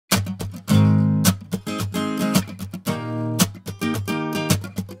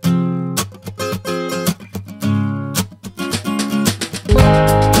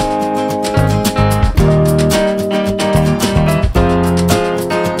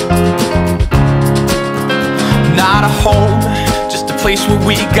home, just a place where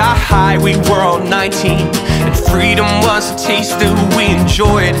we got high. We were all 19, and freedom was a taste that we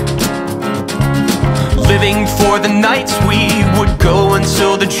enjoyed. Living for the nights we would go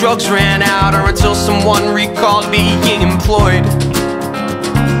until the drugs ran out, or until someone recalled being employed.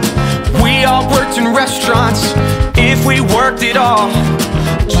 We all worked in restaurants, if we worked at all.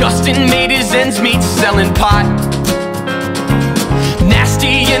 Justin made his ends meet selling pot.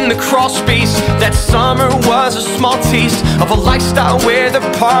 Nasty in the crawl space, that summer was a small taste of a lifestyle where the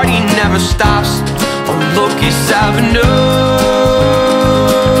party never stops. On Locust Avenue,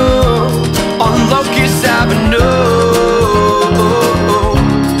 on Locust Avenue,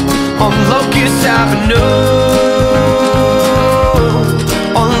 on Locust Avenue,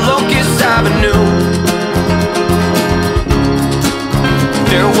 on Locust Avenue.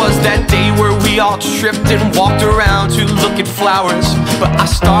 There was that day where we all tripped and walked around to look at flowers, but I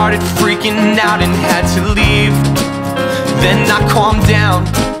started freaking out and had to leave. Then I calmed down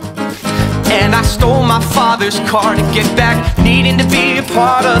and I stole my father's car to get back, needing to be a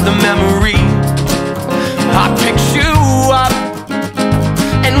part of the memory. I picked you up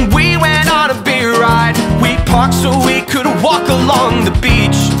and we went on a beer ride. We parked so we could walk along the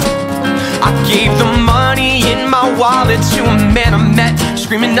beach. I gave the money in my wallet to a man I met,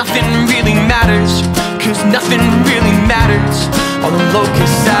 screaming nothing really matters, 'cause nothing really matters. On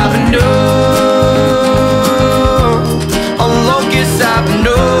Locust Avenue, on Locust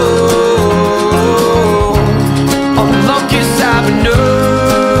Avenue, on Locust Avenue,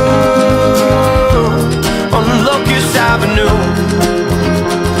 on Locust Avenue.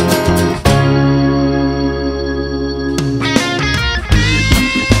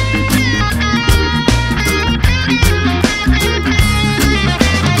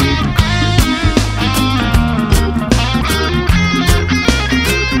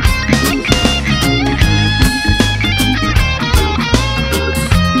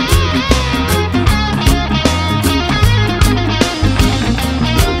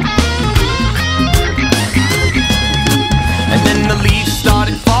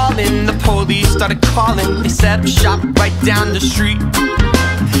 Started calling, they set up shop right down the street.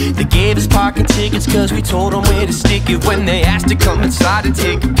 They gave us parking tickets 'cause we told them where to stick it when they asked to come inside and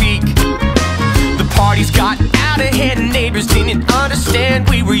take a peek. The parties got out of hand and neighbors didn't understand.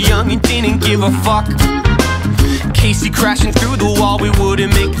 We were young and didn't give a fuck. Casey crashing through the wall, we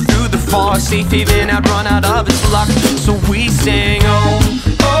wouldn't make it through the fall. Safe haven had run out of its luck, so we sang, oh,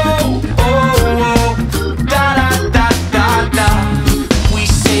 oh, oh, oh, da da da da da. We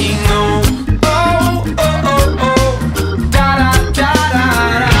sing, oh,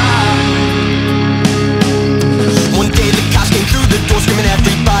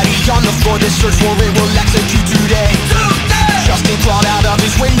 on the floor, this search warrant will execute today. Justin crawled out of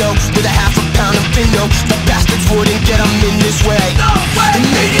his window with a half a pound of Findo. The bastards wouldn't get him in this way. And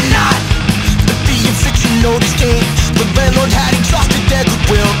they did not. But the eviction notice came. The landlord had exhausted their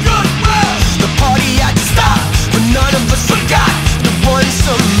goodwill. The party had to stop, but none of us forgot the one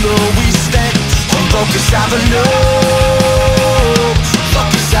summer we spent on Locust Avenue.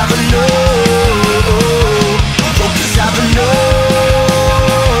 Locust Avenue, Locust Avenue,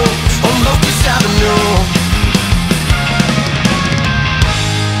 on Locust Avenue.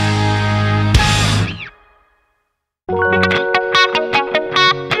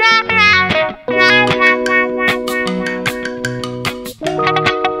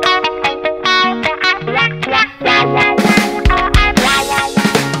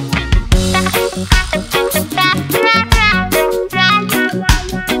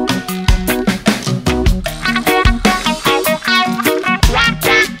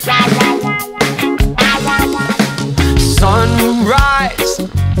 Sunrise,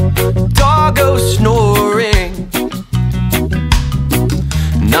 doggo snoring.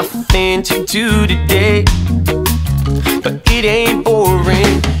 Nothing to do today, but it ain't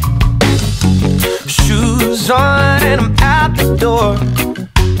boring. Shoes on and I'm at the door.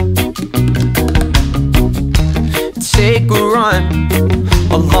 Take a run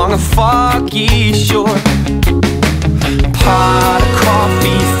along a foggy shore. Pot of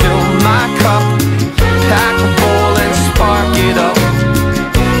coffee, fill my cup, pack a bowl and spark it up.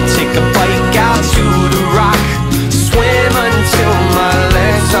 Take a bike out to the rock, swim until my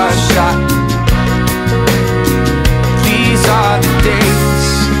legs are shot. These are the days.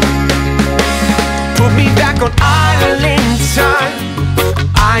 Put me back on island time.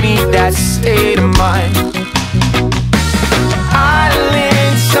 I need that state of mind.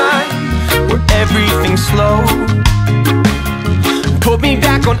 Island time, where everything's slow. Put me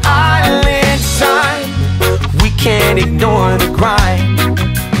back on island time. We can't ignore the grind.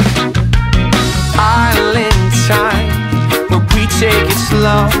 Island time.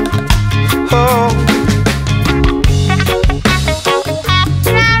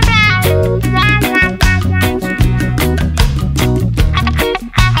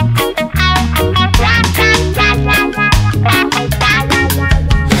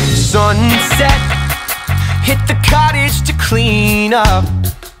 clean up.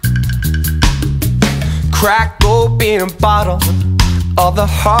 Crack open a bottle of the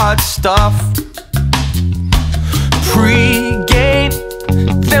hard stuff. Pre-game,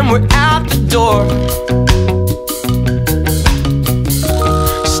 then we're out the door.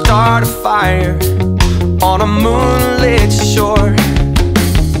 Start a fire on a moonlit shore.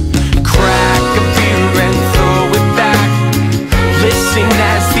 Crack a beer and throw it back. Listen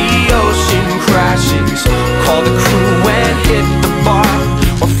as the ocean crashes. Call the crew and hit the bar,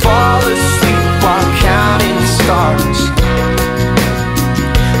 or fall asleep while counting stars.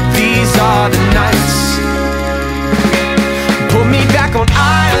 These are the nights. Put me back on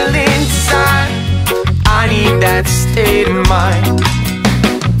island time. I need that state of mind.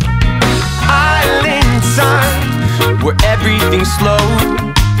 Island time, where everything's slow.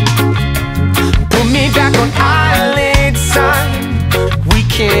 Put me back on island time. We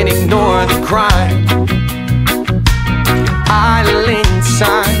can't ignore the crime. Island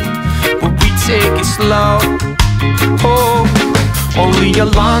time, where we take it slow. Oh, only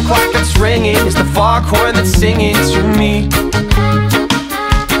alarm clock that's ringing is the foghorn that's singing to me.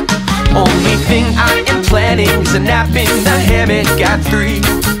 Only thing I am planning is a nap in the hammock at 3.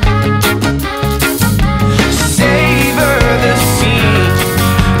 Savor the scene,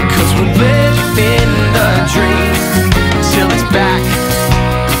 'cause we're living the dream till it's back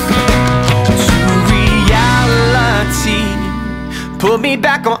to reality. Put me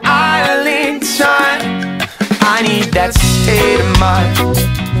back on island time. I need that state of mind.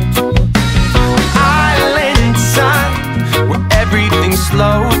 Island time, where everything's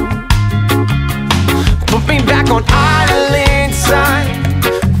slow. Put me back on island time.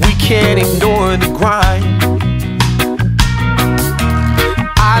 We can't ignore the grind.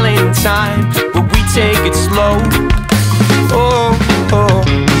 Island time, where we take it slow. Oh, oh.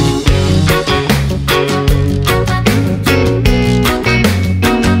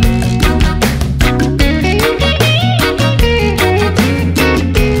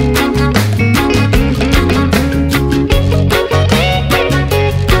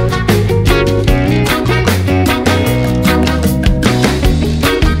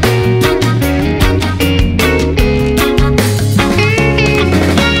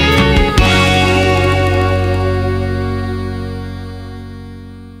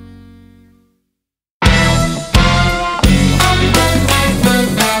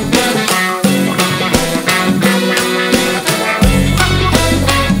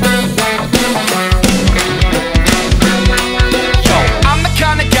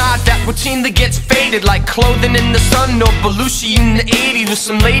 That gets faded like clothing in the sun, or Belushi in the 80s, with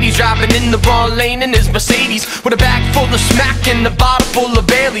some ladies driving in the wrong lane in his Mercedes, with a bag full of smack and a bottle full of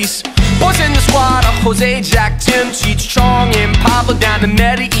Baileys. Boys in the squad are Jose, Jack, Tim, Cheech, Chong, and Pablo down to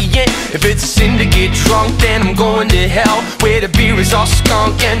Medellin. If it's a sin to get drunk, then I'm going to hell, where the beer is all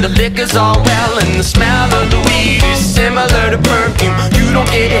skunk and the liquor's all well, and the smell of the weed is similar to perfume. You don't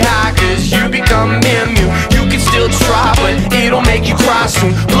get high 'cause you become immune. You can still try, but it'll make you cry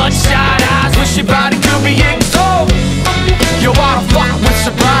soon. Bloodshot eyes, wish your body could be exposed. Yo, I don't fuck with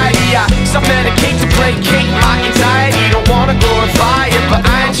sobriety. I self-medicate to placate my anxiety. Don't wanna glorify it, but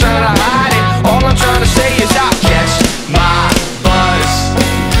I ain't trying to hide it. All I'm trying to say is I catch my buzz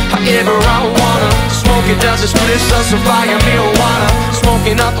however I wanna. Smoking does a split, some fire marijuana.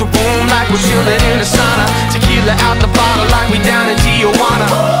 Smoking up the room like we're chilling in a sauna. Tequila out the bottle like we down in Tijuana.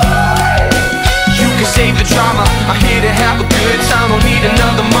 You can save the drama. I'm here to have a good time, don't need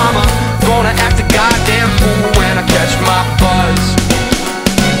another mama. Gonna act a goddamn fool when I catch my buzz.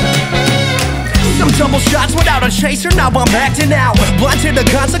 Some double shots without a chaser, now I'm acting out. Blind to the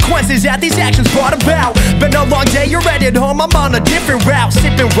consequences that these actions brought about. Been a long day, you're headed home, I'm on a different route.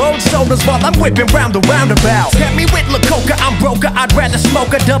 Sipping road sodas while I'm whipping round the roundabout. Tempt me with La Coca, I'm broke, I'd rather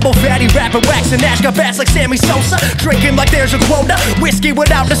smoke a double fatty rapper, wax and ash, got fast like Sammy Sosa. Drinking like there's a quota, whiskey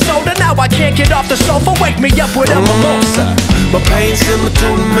without the soda. Now I can't get off the sofa, wake me up with a mimosa. My pain's similar to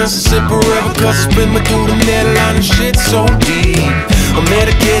the Mississippi River, 'cause it's been me through the middle and the shit so deep. I'm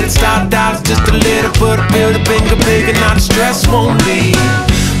medicated, stopped out just a little, but I build a bigger, bigger, now the stress won't leave.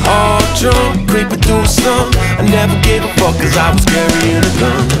 All drunk, creeping through the slum, I never gave a fuck 'cause I was carrying a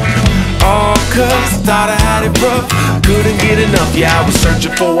gun. All 'cause I thought I had it rough, couldn't get enough, yeah, I was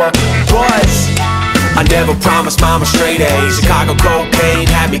searching for a buzz. I never promised mama straight A's. Chicago cocaine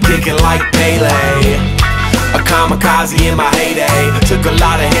had me kicking like Pele. A kamikaze in my heyday, took a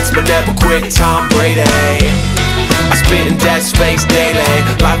lot of hits but never quit Tom Brady. I spit in dead space daily,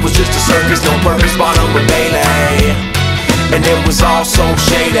 life was just a circus, no purpose, bottom with Bailey. And it was all so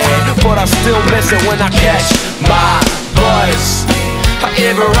shady, but I still miss it when I catch my buzz.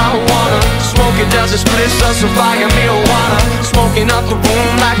 however I wanna. Smoke it doesn't split us, so fire marijuana. Smoking up the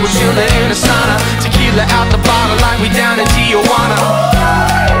room like we're chilling in a sauna. Tequila out the bottle like we down in Tijuana.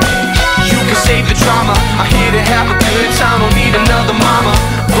 You can save the drama, I'm here to have a good time, don't need another mama.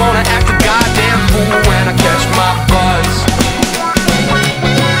 Gonna act a goddamn fool when I catch my buzz.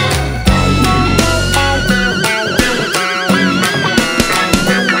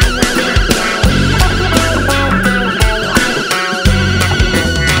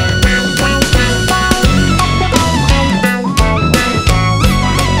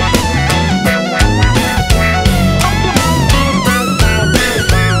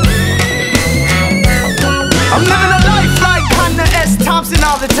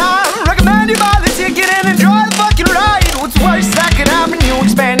 All the time, recommend you buy the ticket and enjoy the fucking ride. What's worse that could happen? You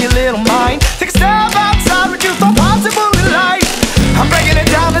expand your little mind. Take a step outside what you thought possible in life. I'm breaking it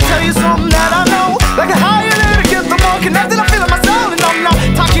down to tell you something that I know. Like the higher it gets, the more connected I feel in my soul. And I'm not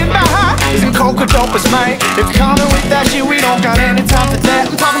talking about high, isn't coke or dope as mine. If you're coming with that shit, we don't got any time for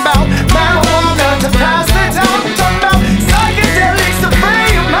that. I'm talking about marijuana to pass the time. I'm talking about psychedelics to free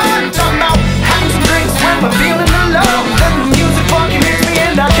your mind. I'm talking about having some drinks when we're feeling the love. Let the music fucking hit me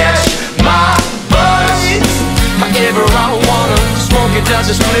and I catch my buzz however I wanna. Smoke it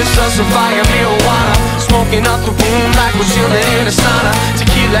doesn't split us, so fire marijuana. Smoking up the room like we're chilling in a sauna.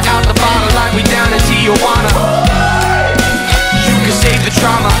 Tequila out the bottle like we down in Tijuana. You can save the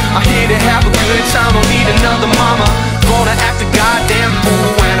drama, I'm here to have a good time, don't need another mama. Gonna act a goddamn fool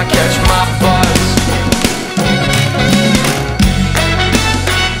when I catch my buzz.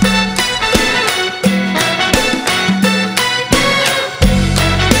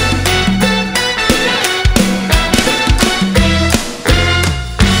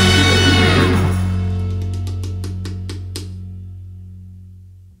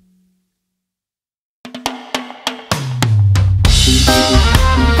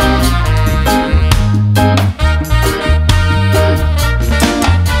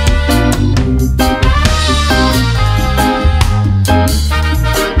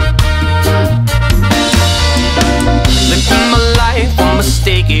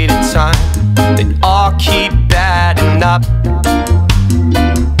 They all keep adding up.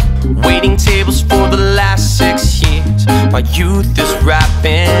 Waiting tables for the last 6 years. My youth is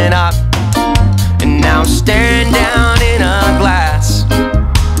wrapping up, and now I'm staring down in a glass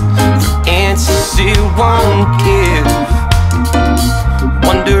for answers it won't give.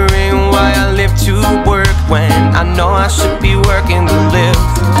 Wondering why I live to work when I know I should be working to live.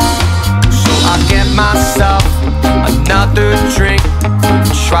 So I get myself another drink,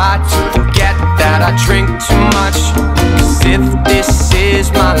 try to forget that I drink too much. Cause if this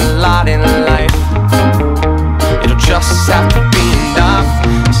is my lot in life, it'll just have to be enough.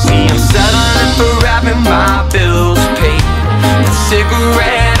 See, I'm settling for having my bills paid, a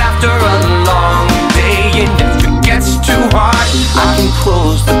cigarette after a long day. And if it gets too hard, I can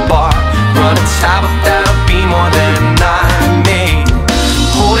close the bar, run a tab, but that'll be more than I made.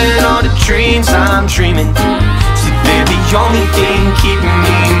 Holding on to dreams I'm dreaming, they're the only thing keeping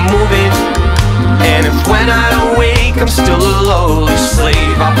me moving. And if when I awake I'm still a lowly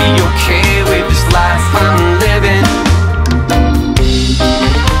slave, I'll be okay with this life I'm living.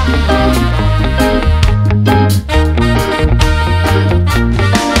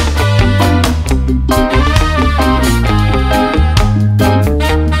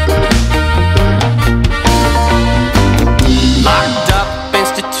 Locked up,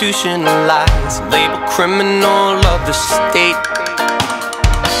 institutionalized, labeled criminal of the state.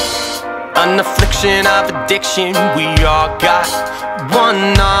 An affliction of addiction, we all got one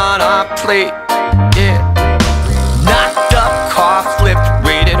on our plate, yeah. Knocked up, car flipped,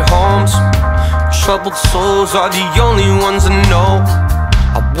 raided homes. Troubled souls are the only ones I know.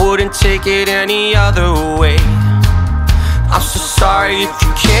 I wouldn't take it any other way. I'm so sorry if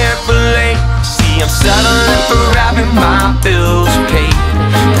you can't relate. See, I'm settling for having my bills paid,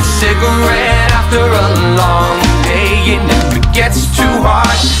 a cigarette after a long day. And if it gets too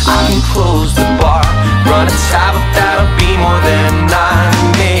hard, I can close the bar, run a tab, but that'll be more than I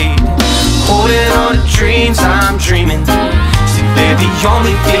made. Holding on to dreams I'm dreaming, see, they're the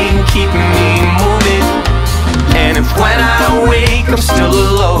only thing keeping me moving. And if when I awake I'm still a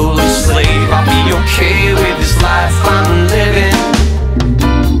lowly slave, I'll be okay with this life I'm living.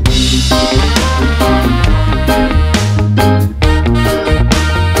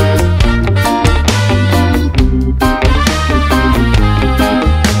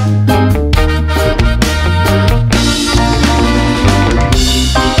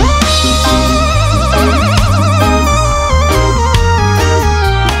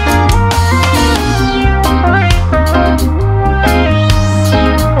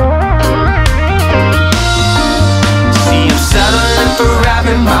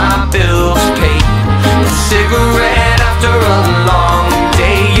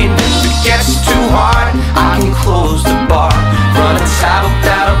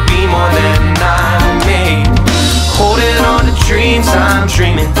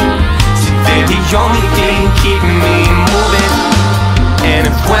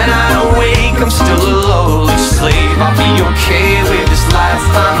 okay with this life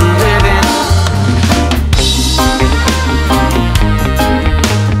I'm living.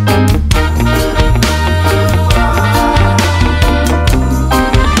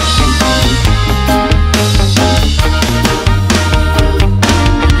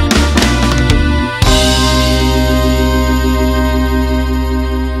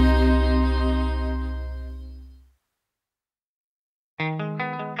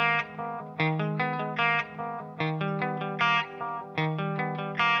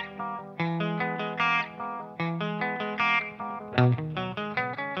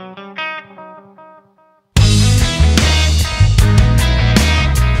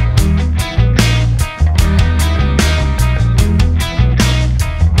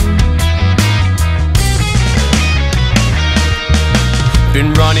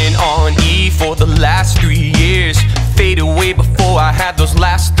 Been running on E for the last 3 years. Fade away before I had those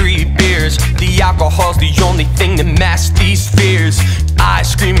last 3 beers. The alcohol's the only thing that masks these fears. I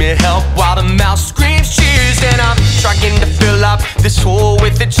scream at help while the mouth screams cheers. And I'm trying to fill up this hole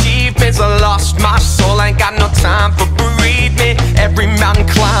with achievements. I lost my soul, ain't got no time for bereavement. Every mountain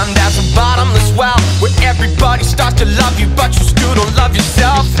climbed has a bottomless well, where everybody starts to love you, but you still don't love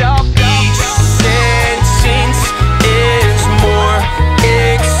yourself. Each sentence is more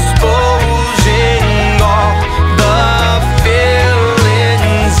exposing all the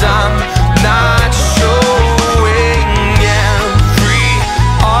feelings I'm not showing. Every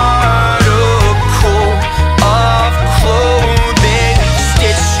article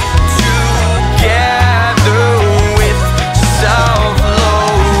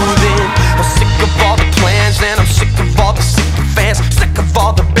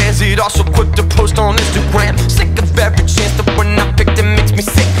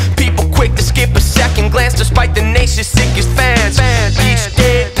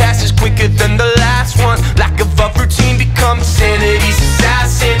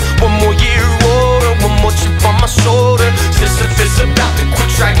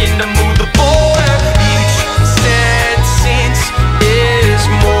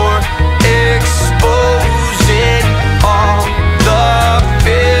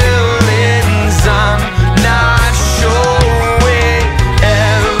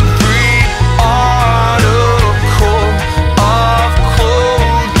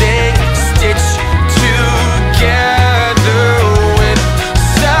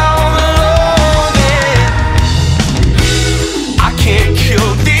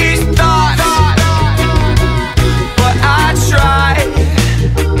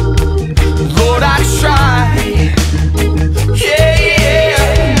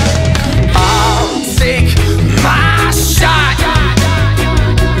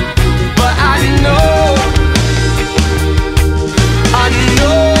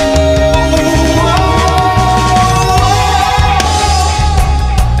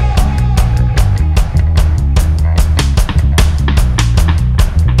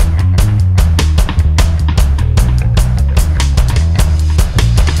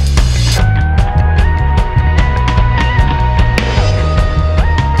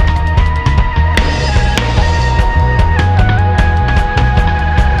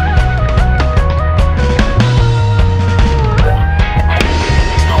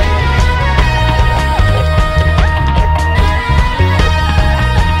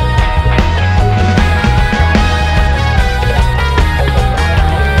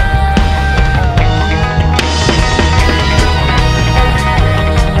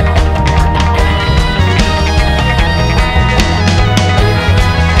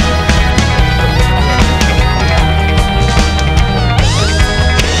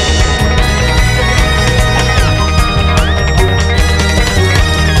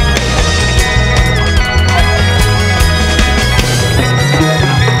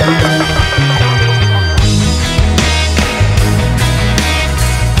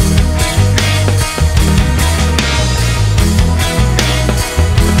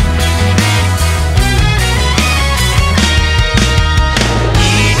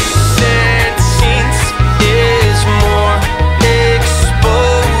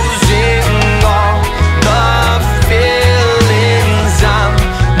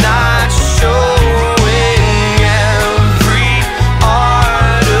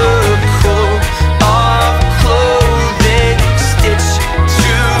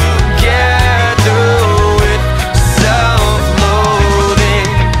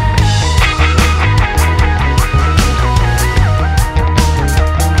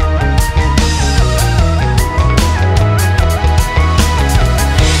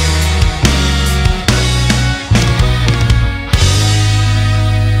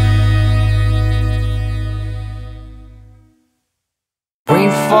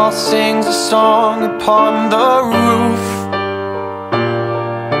owl sings a song upon the roof.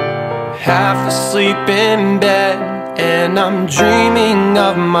 Half asleep in bed, and I'm dreaming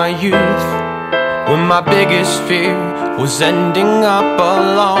of my youth, when my biggest fear was ending up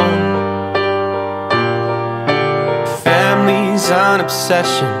alone. Family's an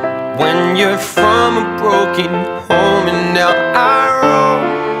obsession when you're from a broken home, and now I roam.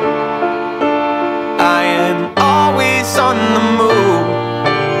 I am always on the move.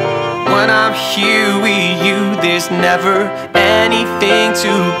 When I'm here with you, there's never anything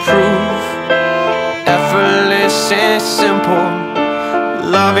to prove. Effortless and simple,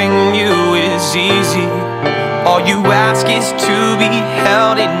 loving you is easy. All you ask is to be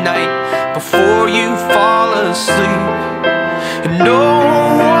held at night before you fall asleep. And no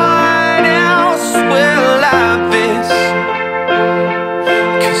one else will have this,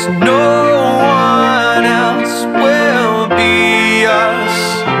 'cause no one else will be us.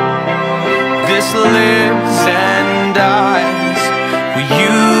 This lives and dies with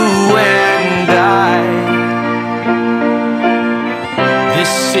you and I.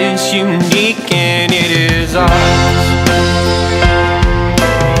 This is unique and it is ours.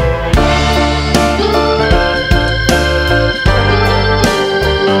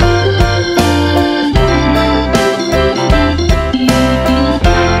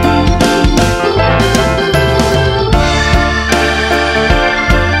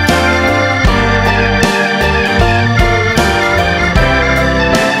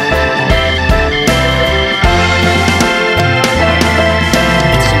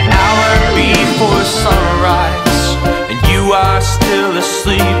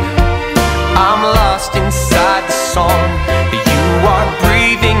 Asleep, I'm lost inside the song that you are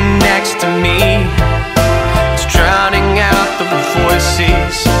breathing next to me. It's drowning out the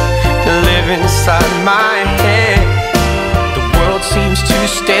voices that live inside my head. The world seems to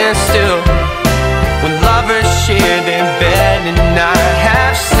stand still when lovers share their bed, and I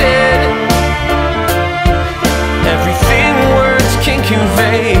have said everything words can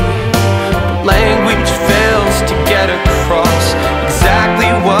convey, but language fails to get across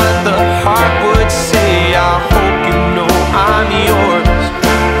exactly what the heart would say. I hope you know I'm yours,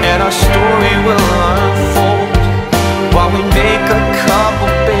 and our story will unfold while we make a couple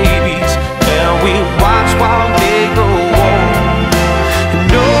babies, and we watch while they grow old.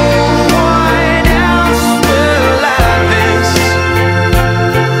 No one else will have this,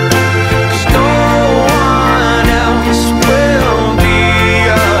 'cause no one else will be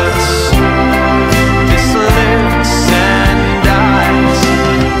us. This lives and dies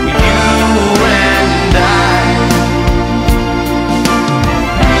with you and I.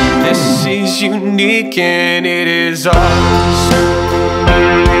 This is unique and it is ours.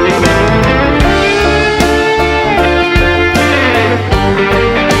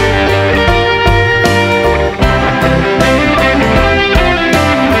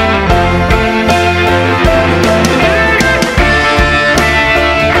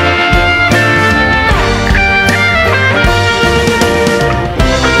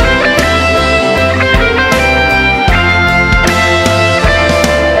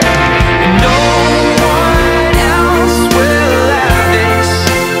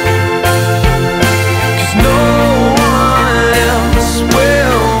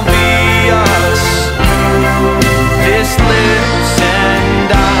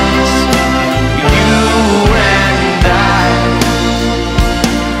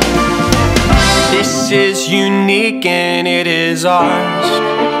 This is unique and it is ours.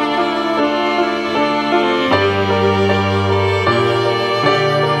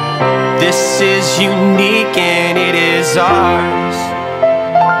 This is unique and it is ours.